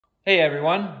Hey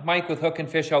everyone, Mike with Hook and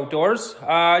Fish Outdoors.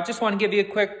 I just want to give you a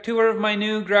quick tour of my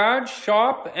new garage,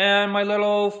 shop, and my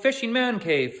little fishing man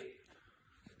cave.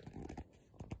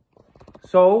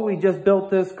 So we just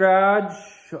built this garage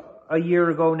a year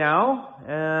ago now,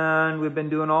 and we've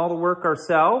been doing all the work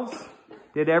ourselves.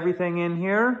 Did everything in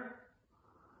here.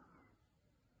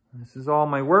 This is all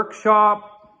my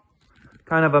workshop.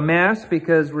 Kind of a mess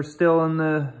because we're still in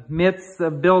the midst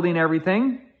of building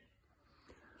everything.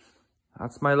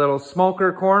 That's my little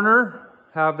smoker corner.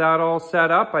 Have that all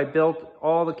set up. I built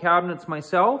all the cabinets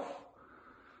myself.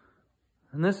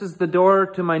 And this is the door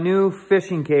to my new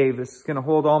fishing cave. This is going to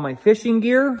hold all my fishing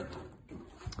gear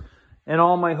and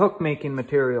all my hook making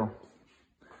material.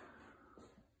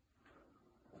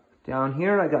 Down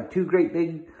here I got two great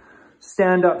big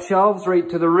stand-up shelves right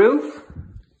to the roof.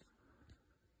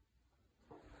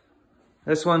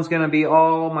 This one's going to be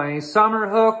all my summer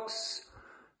hooks.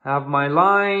 Have my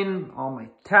line, all my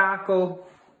tackle,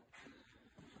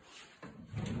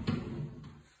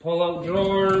 pull-out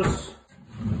drawers.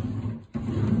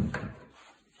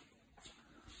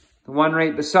 The one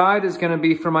right beside is going to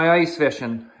be for my ice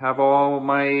fishing. Have all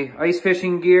my ice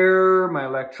fishing gear, my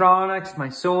electronics, my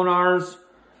sonars.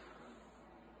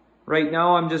 Right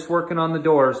now I'm just working on the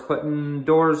doors, putting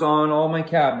doors on all my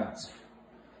cabinets.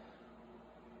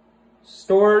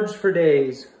 Storage for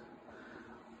days.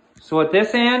 So at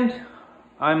this end,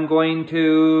 I'm going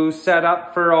to set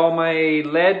up for all my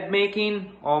lead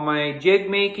making, all my jig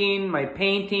making, my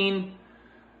painting.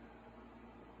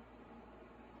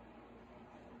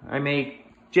 I make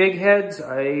jig heads,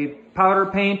 I powder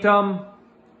paint them,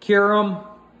 cure them,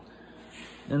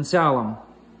 and sell them.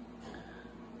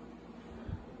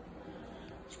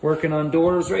 Just working on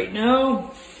doors right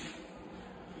now.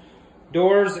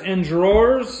 Doors and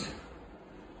drawers.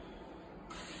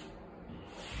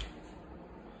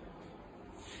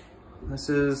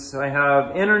 I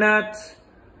have internet,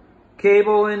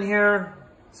 cable in here,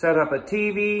 set up a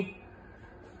TV,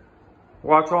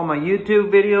 watch all my YouTube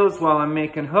videos while I'm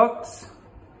making hooks.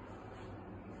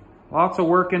 Lots of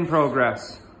work in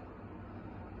progress.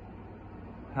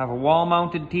 Have a wall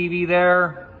mounted TV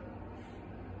there.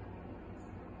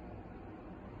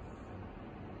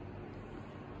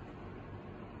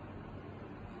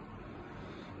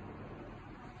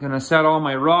 Gonna set all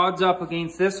my rods up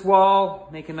against this wall,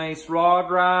 make a nice rod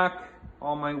rack,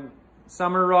 all my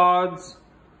summer rods.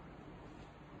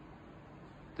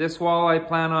 This wall I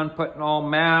plan on putting all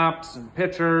maps and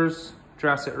pictures,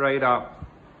 dress it right up.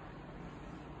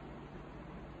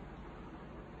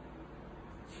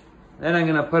 Then I'm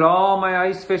gonna put all my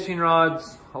ice fishing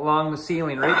rods along the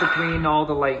ceiling, right between all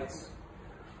the lights.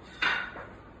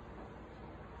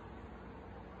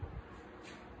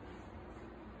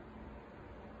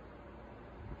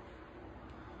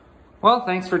 Well,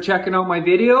 thanks for checking out my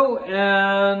video,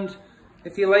 and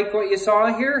if you like what you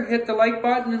saw here, hit the like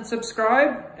button and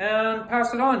subscribe and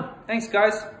pass it on. Thanks,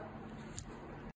 guys.